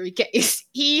conspiracy theory case.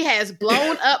 He has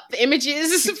blown up the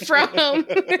images from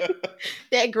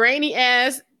that grainy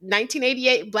ass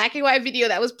 1988 black and white video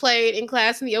that was played in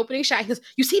class in the opening shot. He goes,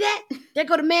 "You see that? There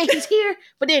go the man. He's here.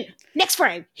 But then next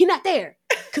frame, he not there.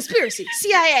 Conspiracy,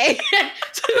 CIA."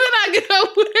 So then I go,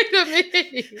 "Wait a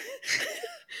minute.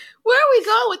 Where are we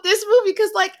going with this movie?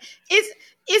 Because like, is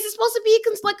it supposed to be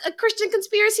like a Christian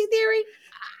conspiracy theory?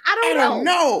 I I don't don't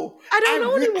know. I don't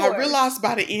know anymore." I realized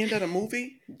by the end of the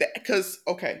movie that because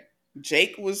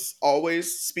Jake was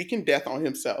always speaking death on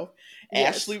himself.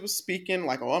 Yes. Ashley was speaking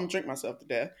like, "Oh, I'm drink myself to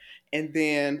death," and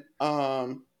then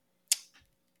I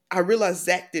realized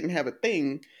Zach didn't have a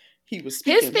thing. He was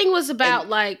speaking. His thing was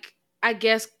about I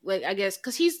guess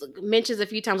because he's mentions a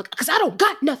few times like, "Because I don't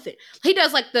got nothing." He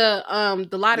does like the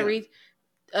lottery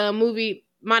movie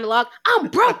monologue. "I'm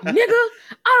broke, nigga. I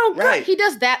don't got." Right. He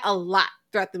does that a lot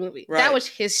throughout the movie. Right. That was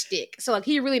his shtick. So like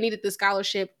he really needed the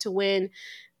scholarship to win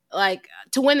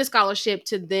the scholarship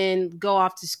to then go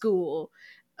off to school.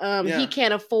 He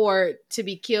can't afford to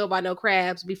be killed by no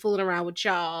crabs, be fooling around with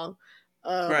y'all.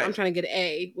 Right. I'm trying to get an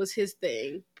A was his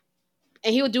thing.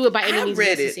 And he would do it by any means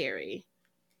necessary.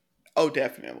 Oh,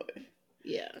 definitely.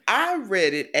 Yeah. I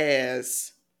read it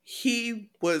as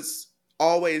he was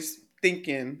always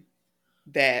thinking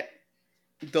that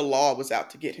the law was out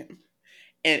to get him.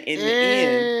 And in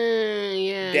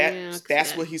the end,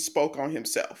 that's what he spoke on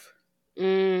himself.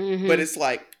 Mm-hmm. But it's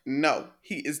like, no,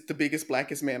 he is the biggest,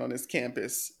 blackest man on this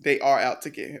campus. They are out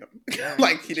to get him.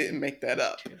 Like, he didn't make that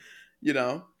up. You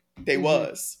know, they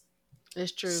was.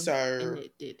 It's true. So, and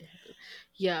it did happen.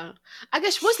 Yeah. I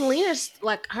guess, what's Lena's,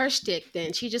 like, her shtick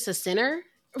then? She just a sinner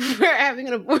for having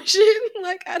an abortion?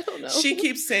 Like, I don't know. She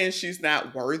keeps saying she's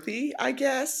not worthy, I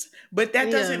guess. But that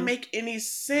doesn't make any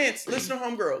sense. Listen to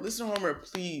Homegirl,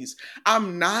 please.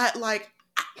 I'm not like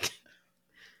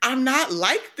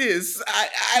this.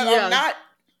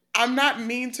 I'm not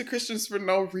mean to Christians for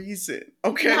no reason.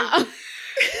 Okay. No.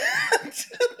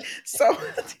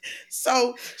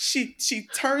 So she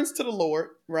turns to the Lord,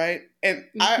 right? And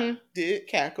I did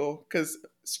cackle because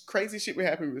crazy shit would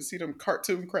happen. We would see them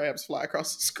cartoon crabs fly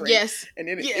across the screen. Yes. And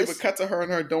then it would cut to her in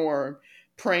her dorm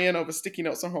praying over sticky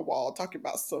notes on her wall, talking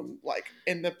about some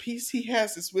and the peace he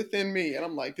has is within me. And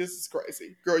I'm like, this is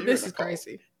crazy. Girl, you're in a cult.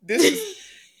 Crazy.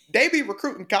 They be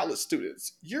recruiting college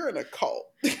students. You're in a cult.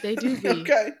 They do be.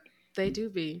 Okay. They do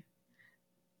be.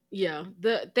 Yeah.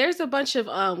 There's a bunch of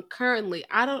currently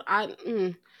I'm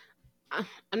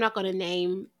not going to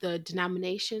name the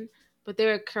denomination, but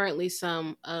there are currently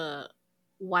some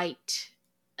white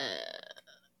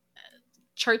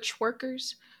church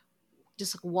workers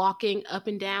just walking up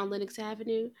and down Lenox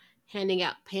Avenue, handing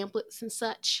out pamphlets and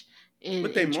such, and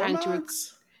But they trying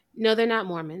Mormons? No, they're not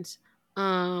Mormons.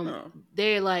 Oh.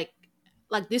 They're like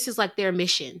this is like their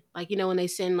mission. Like, when they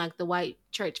send like the white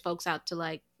church folks out to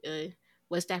like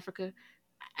West Africa.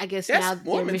 I guess That's now their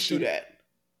Mormons do mission. that.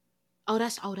 Oh,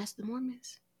 that's the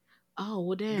Mormons. Oh,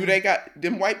 well, Do they damn. got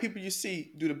them white people you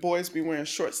see? Do the boys be wearing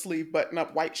short sleeve button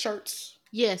up white shirts?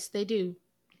 Yes, they do.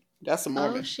 That's a Oh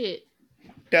Mormon. shit.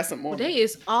 That's a Well, Mormon. they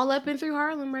is all up and through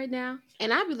Harlem right now,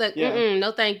 and I'd be like, Yeah.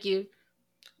 no, thank you.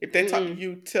 If they talk to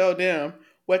you, tell them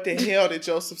what the hell did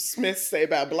Joseph Smith say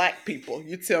about black people.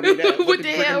 You tell me that. What What did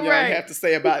the Brigham hell, Young right? have to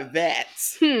say about that?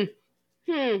 Hmm.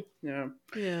 Hmm. Yeah.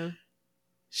 Yeah.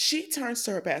 She turns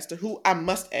to her pastor, who I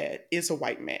must add is a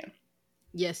white man.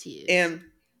 Yes, he is. And,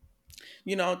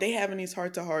 they having these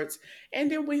heart to hearts. And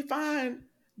then we find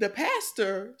the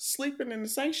pastor sleeping in the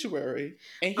sanctuary,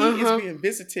 and he is being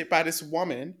visited by this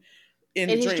woman in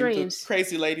the In his dream, the dreams.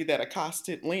 crazy lady that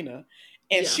accosted Lena.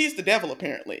 And Yeah. she's the devil,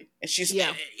 apparently. And she's,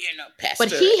 Yeah. pastor.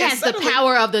 But he And has suddenly- the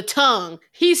power of the tongue.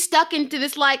 He's stuck into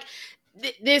this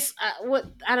this what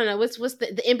I don't know what's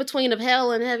the in between of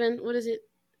hell and heaven. What is it?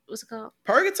 What's it called?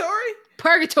 Purgatory?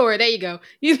 Purgatory. There you go.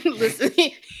 You listen.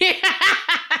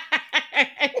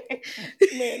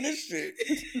 Man, this shit.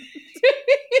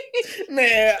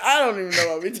 Man, I don't even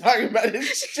know what we're talking about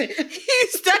this shit.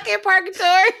 He's stuck in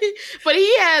purgatory, but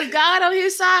he has God on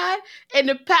his side and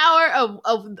the power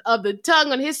of the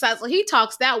tongue on his side. So he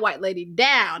talks that white lady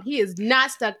down. He is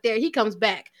not stuck there. He comes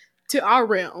back to our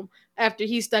realm after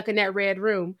he's stuck in that red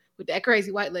room with that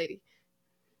crazy white lady.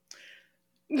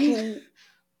 Who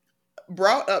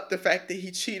brought up the fact that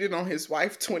he cheated on his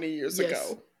wife 20 years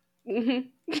Yes. ago.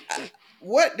 Mm-hmm.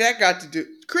 What that got to do?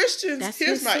 Christians, That's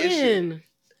here's his my issue. sin.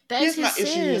 That's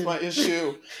Here's my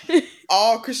issue.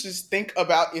 All Christians think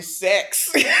about is sex.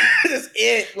 That's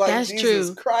it. Like, That's Jesus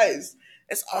true. Christ.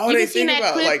 That's all You they been seeing think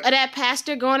that about. clip Like, of that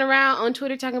pastor going around on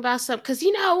Twitter talking about something? Because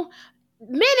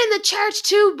men in the church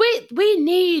too, we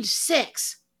need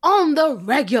sex on the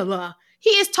regular. He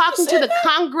is talking to the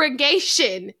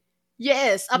congregation.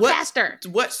 Yes, a pastor.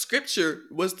 What scripture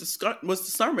was the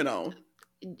sermon on?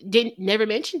 Never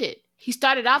mentioned it. He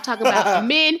started off talking about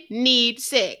men need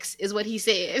sex, is what he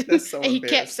said. That's so and he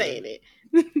kept embarrassing. saying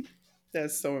it.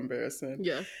 That's so embarrassing.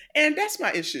 Yeah. And that's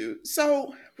my issue.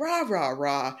 So,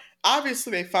 rah.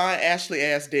 Obviously, they find Ashley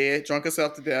ass dead, drunk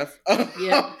herself to death.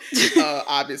 Yeah.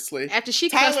 Obviously. After she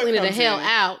Tyler cussed Lena the comes hell in.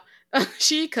 out,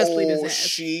 she cussed Lena's ass.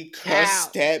 She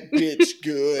cussed that bitch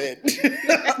good.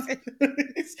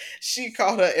 She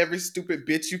called her every stupid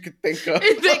bitch you could think of.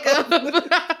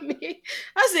 I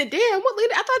said, damn, what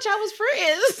Lena? I thought y'all was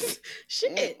friends.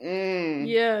 Shit. Mm-mm.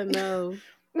 Yeah, no.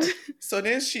 So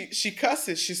then she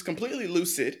cusses. She's completely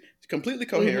lucid, completely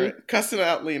coherent, cussing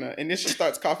out Lena, and then she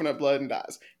starts coughing up blood and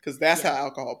dies because that's how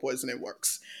alcohol poisoning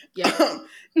works. Yeah.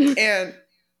 And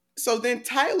so then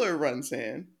Tyler runs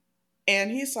in, and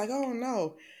he's like, "Oh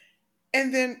no!"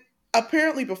 And then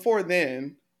apparently before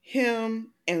then,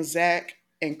 him and Zach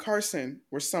and Carson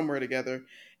were somewhere together,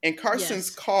 and Carson's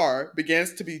car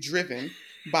begins to be driven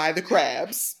by the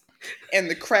crabs, and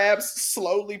the crabs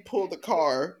slowly pull the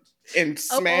car and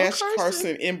smash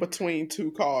Carson in between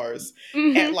two cars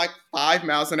at like 5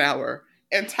 miles an hour.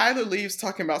 And Tyler leaves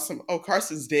talking about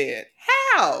Carson's dead.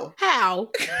 How? How would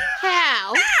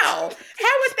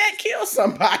that kill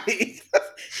somebody?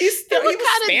 What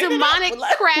kind of demonic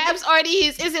crabs are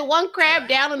these? Is it one crab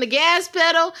down on the gas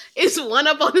pedal? Is one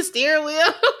up on the steering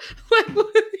wheel?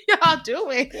 What are y'all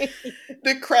doing?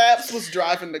 The crabs was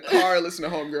driving the car. Listen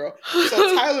to homegirl.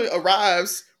 So Tyler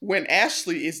arrives when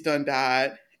Ashley is done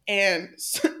died. And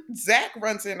Zach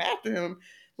runs in after him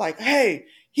like, hey,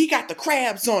 he got the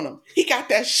crabs on him. He got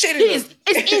that shit in him.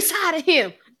 It's inside of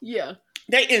him. Yeah.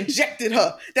 They injected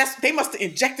her. They must have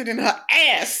injected in her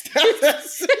ass.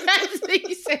 That's what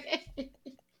he said.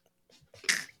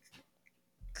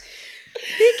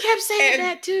 He kept saying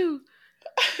that too.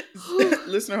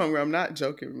 Listen, homegirl, I'm not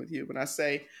joking with you when I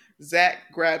say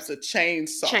Zach grabs a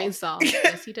chainsaw.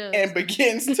 Yes, he does. And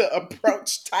begins to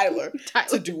approach Tyler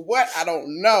to do what? I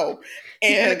don't know.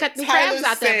 And cut the Tyler crabs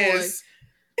out says,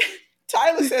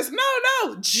 Tyler says,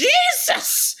 no,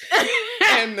 Jesus!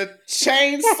 And the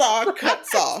chainsaw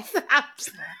cuts off.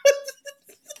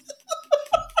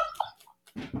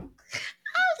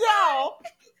 Yo.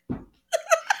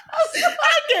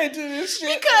 I can't do this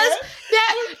shit. Because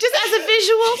that, just as a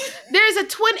visual, there's a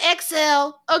Twin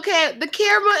XL. Okay, the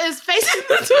camera is facing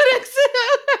the Twin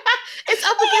XL. It's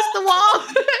up against the wall.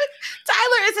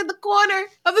 Tyler is in the corner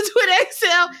of the Twin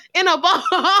XL in a ball,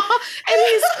 and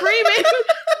he's screaming,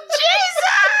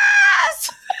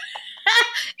 Jesus!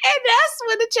 And that's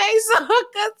when the chainsaw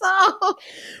cuts off.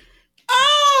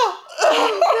 Oh!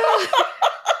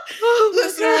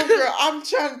 Listen, girl, I'm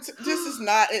This is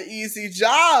not an easy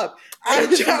job.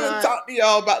 I'm It's trying to not. talk to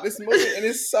y'all about this movie, and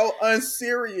it's so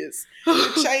unserious. The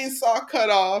chainsaw cut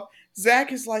off.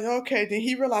 Zach is like, okay. Then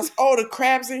he realized, oh, the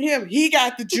crab's in him. He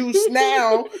got the juice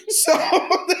now. So,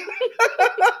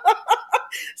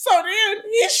 so then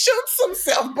he shoots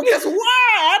himself because why?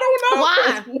 I don't know.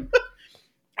 Why?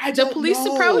 I The don't police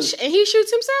know. approach and he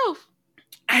shoots himself.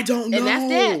 I don't know. And that's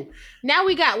that. Now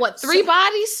we got what? 3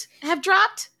 bodies have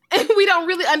dropped, and we don't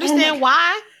really understand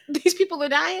why these people are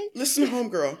dying. Listen,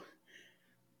 homegirl.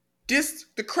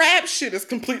 The crab shit is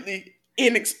completely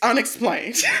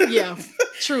unexplained. Yeah,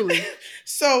 truly.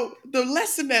 So the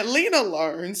lesson that Lena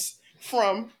learns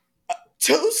from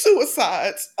 2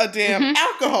 suicides, a damn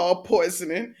alcohol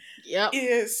poisoning,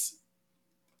 is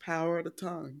power of the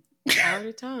tongue. Power of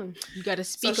the tongue. You got to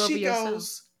speak over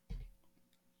yourself.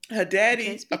 Her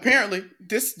daddy, apparently,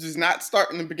 this does not start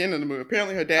in the beginning of the movie.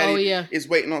 Apparently, her daddy is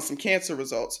waiting on some cancer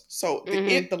results. So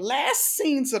the last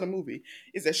scenes of the movie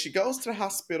is that she goes to the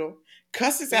hospital,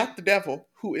 cusses out the devil,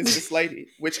 who is this lady,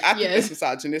 which I think is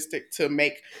misogynistic to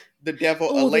make the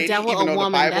devil a lady, even though the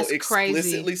Bible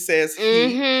explicitly says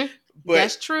he. But,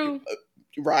 that's true.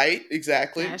 Right,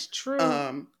 exactly. That's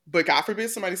true. But God forbid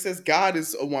somebody says God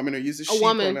is a woman or uses she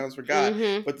pronouns for God.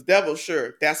 But the devil,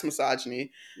 sure, that's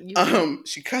misogyny.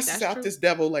 She cusses out this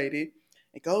devil lady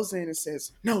and goes in and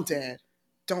says, "No, Dad,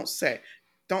 don't say.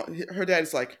 Don't." Her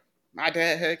dad's like, "My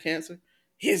dad had cancer.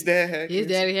 His dad had cancer. His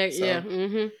daddy had,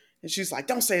 And she's like,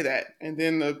 "Don't say that." And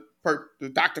then the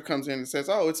doctor comes in and says,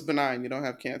 "Oh, it's benign. You don't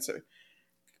have cancer."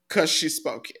 Because she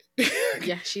spoke it.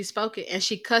 Yeah, she spoke it. And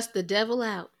she cussed the devil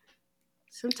out.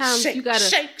 Sometimes you gotta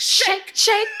shake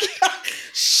the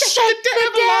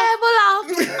devil off.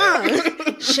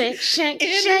 Shake,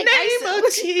 in the name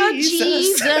of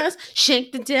Jesus.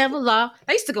 Shake the devil off.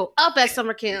 I used to go up at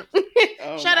summer camp.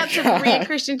 Shout out to Berean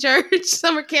Christian Church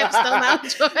summer camp, Stone Mountain,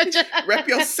 Georgia. Rep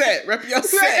your set.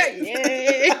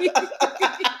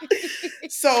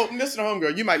 So, Mr.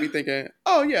 Homegirl, you might be thinking,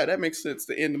 "Oh yeah, that makes sense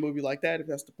to end the movie like that if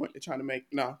that's the point they're trying to make."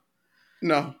 No.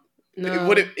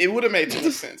 It would have made too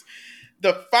much sense.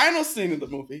 The final scene of the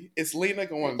movie is Lena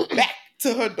going back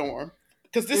to her dorm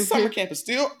because this summer camp is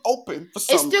still open for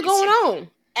some reason. It's still going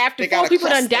on. After 4 people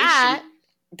done died.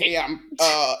 Damn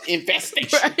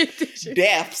infestation.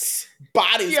 Deaths.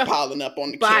 Bodies piling up on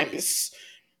the campus.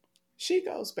 She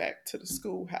goes back to the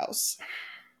schoolhouse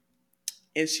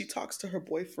and she talks to her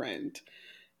boyfriend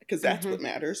because that's what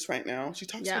matters right now. She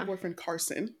talks to her boyfriend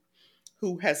Carson,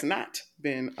 who has not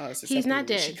been successful. He's not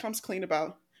dead. She comes clean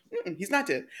about... he's not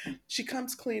dead. She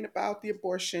comes clean about the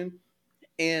abortion.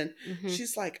 And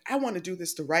she's like, I want to do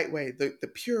this the right way, the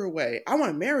pure way. I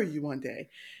want to marry you one day.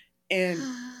 And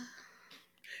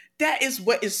that is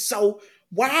what is so...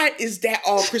 Why is that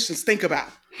all Christians think about?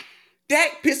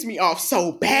 That pissed me off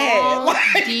so bad. Long,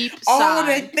 deep all sigh.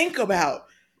 they think about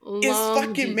is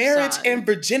fucking marriage and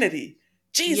virginity.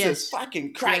 Jesus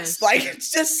fucking Christ. Like,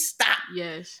 just stop.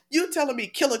 Yes. You telling me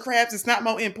killer crabs is not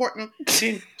more important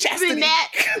than chastity?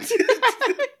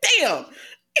 Damn.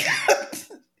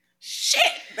 Shit.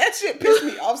 That shit pissed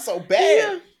me off so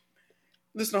bad. Yeah.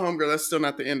 Listen, homegirl, that's still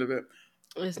not the end of it.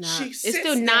 It's not. It's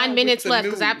still 9 minutes left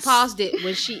because I paused it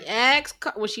when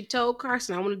she told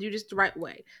Carson, I want to do this the right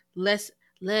way. Let's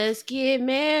get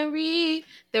married.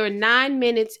 There were 9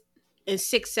 minutes and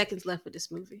 6 seconds left of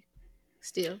this movie.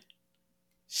 Still.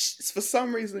 For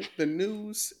some reason, the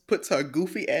news puts her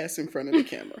goofy ass in front of the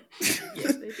camera.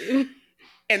 Yes, they do.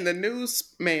 And the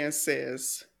newsman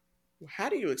says, well, how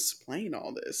do you explain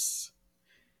all this?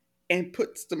 And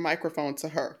puts the microphone to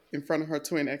her in front of her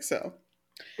twin XL.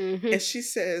 And she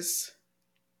says,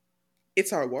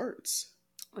 it's our words.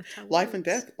 Life and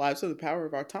death, lives are the power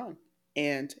of our tongue.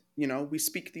 And, you know, we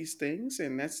speak these things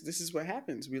and this is what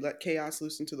happens. We let chaos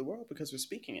loose into the world because we're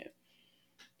speaking it.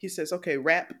 He says, okay,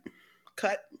 rap.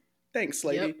 Cut. Thanks,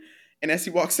 lady. Yep. And as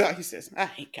he walks out, he says,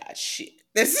 I ain't got shit.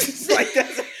 This is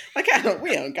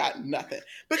we don't got nothing.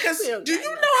 Because do you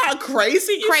know how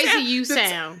crazy you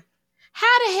sound?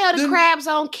 How the hell the crabs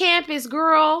on campus,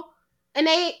 girl? And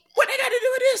what they got to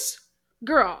do with this?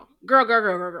 Girl.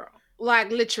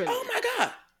 Like literally. Oh my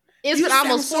God. It's been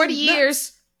almost 40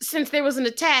 years since there was an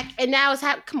attack, and now it's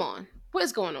happening. Come on. What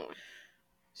is going on?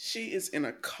 She is in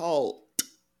a cult.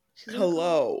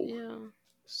 Hello. Yeah.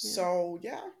 So,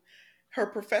 yeah, her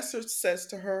professor says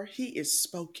to her, he is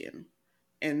spoken.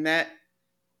 And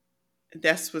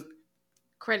that's what...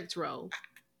 Credits roll.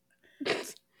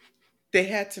 They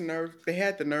had the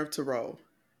nerve to roll.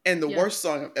 And the worst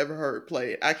song I've ever heard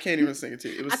played. I can't even sing it to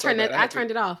you. It was I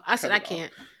turned it off. I said, I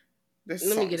can't. Let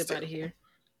me get up out of here.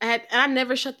 I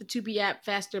never shut the Tubi app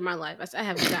faster in my life. I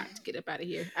have got to get up out of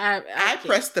here. I can't.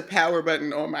 pressed the power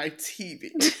button on my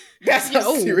TV. That's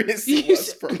how Yo, serious it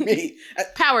was for me.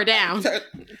 Power down. The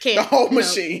Can't. whole no.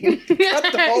 machine.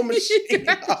 Cut the whole machine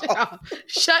off.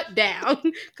 Shut down.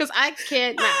 Because I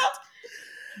cannot.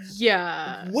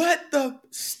 Yeah. What the?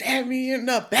 Stab me in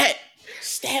the back.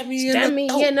 Stab me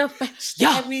in the face.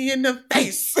 Stab me in the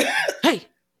face. Hey.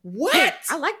 What? Hey,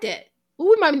 I like that. Ooh,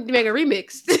 we might make a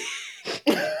remix.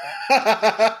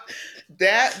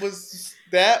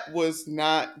 that was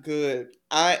not good.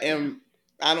 I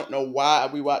don't know why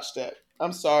we watched that.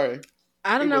 I'm sorry.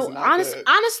 I don't know. Honestly,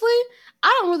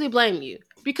 I don't really blame you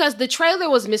because the trailer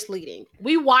was misleading.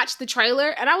 We watched the trailer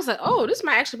and I was like, oh, this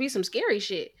might actually be some scary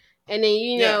shit. And then,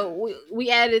 you know,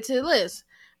 we added it to the list.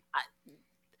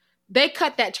 They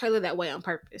cut that trailer that way on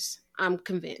purpose. I'm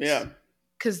convinced. Yeah.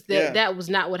 Because that was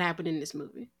not what happened in this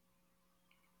movie.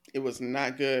 It was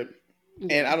not good.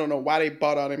 Yeah. And I don't know why they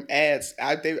bought all them ads.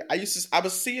 I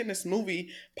was seeing this movie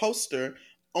poster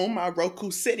on my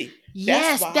Roku City.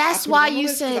 That's why you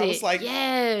said it. I was like,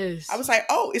 yes. I was like,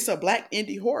 oh, it's a black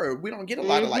indie horror. We don't get a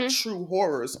lot of like true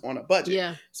horrors on a budget.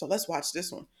 Yeah. So let's watch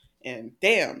this one. And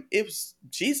damn, it was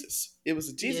Jesus. It was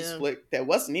a Jesus flick that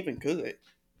wasn't even good. It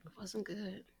wasn't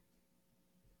good.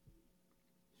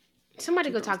 Somebody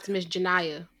go talk to Miss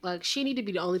Janiyah. Like, she need to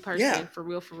be the only person for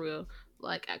real.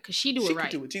 Like, because she do it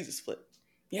right. She could do a Jesus flip.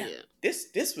 Yeah. This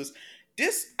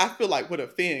I feel like would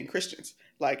offend Christians.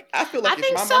 Like, I feel like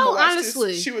if my mama watched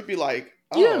this, she would be like,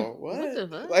 oh, what the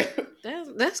fuck? Like,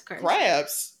 that's crazy.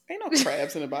 Crabs. Ain't no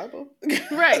crabs in the Bible.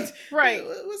 Right.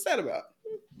 What's that about?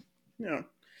 You know.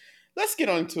 Let's get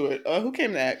on to it. Who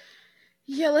came to act?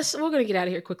 Yeah, we're gonna get out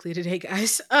of here quickly today,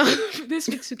 guys. This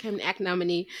week's Who Came to Act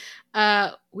nominee,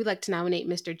 we'd like to nominate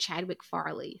Mr. Chadwick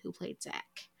Farley, who played Zach.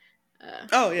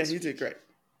 He did great.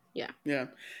 Yeah.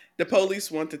 The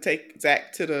police want to take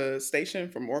Zach to the station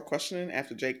for more questioning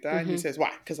after Jake died. He says,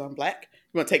 "Why? Because I'm black.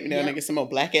 You want to take me down and get some more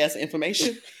black ass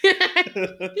information?"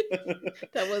 That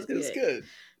was good. It was good.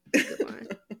 Good line.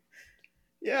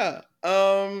 Yeah.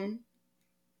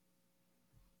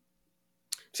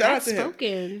 Shout out to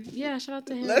him. Yeah, shout out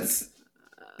to him. That's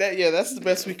the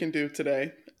best we can do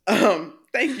today.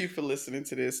 Thank you for listening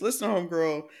to this. Listen,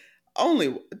 homegirl,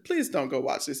 please don't go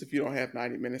watch this if you don't have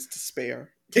 90 minutes to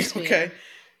spare. Okay?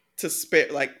 To spare,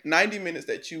 like 90 minutes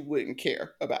that you wouldn't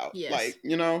care about. Yes. Like,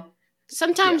 you know?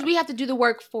 Sometimes we have to do the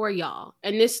work for y'all.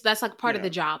 And that's like part of the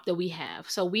job that we have.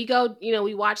 So we go,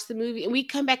 we watch the movie and we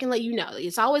come back and let you know.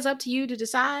 It's always up to you to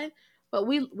decide, but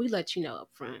we let you know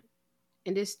up front.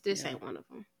 And this ain't one of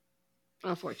them,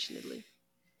 unfortunately.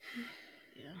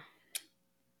 Yeah.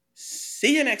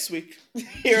 See you next week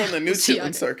here on the New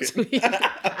Chitlin Circuit.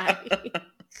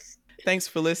 Thanks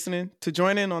for listening. To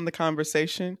join in on the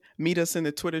conversation, meet us in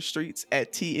the Twitter streets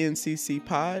at TNCC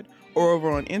Pod or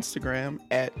over on Instagram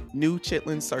at New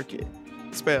Chitlin Circuit,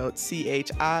 spelled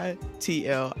CHITLIN.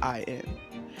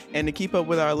 And to keep up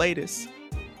with our latest,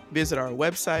 visit our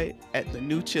website at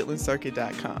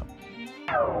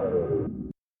thenewchitlincircuit.com.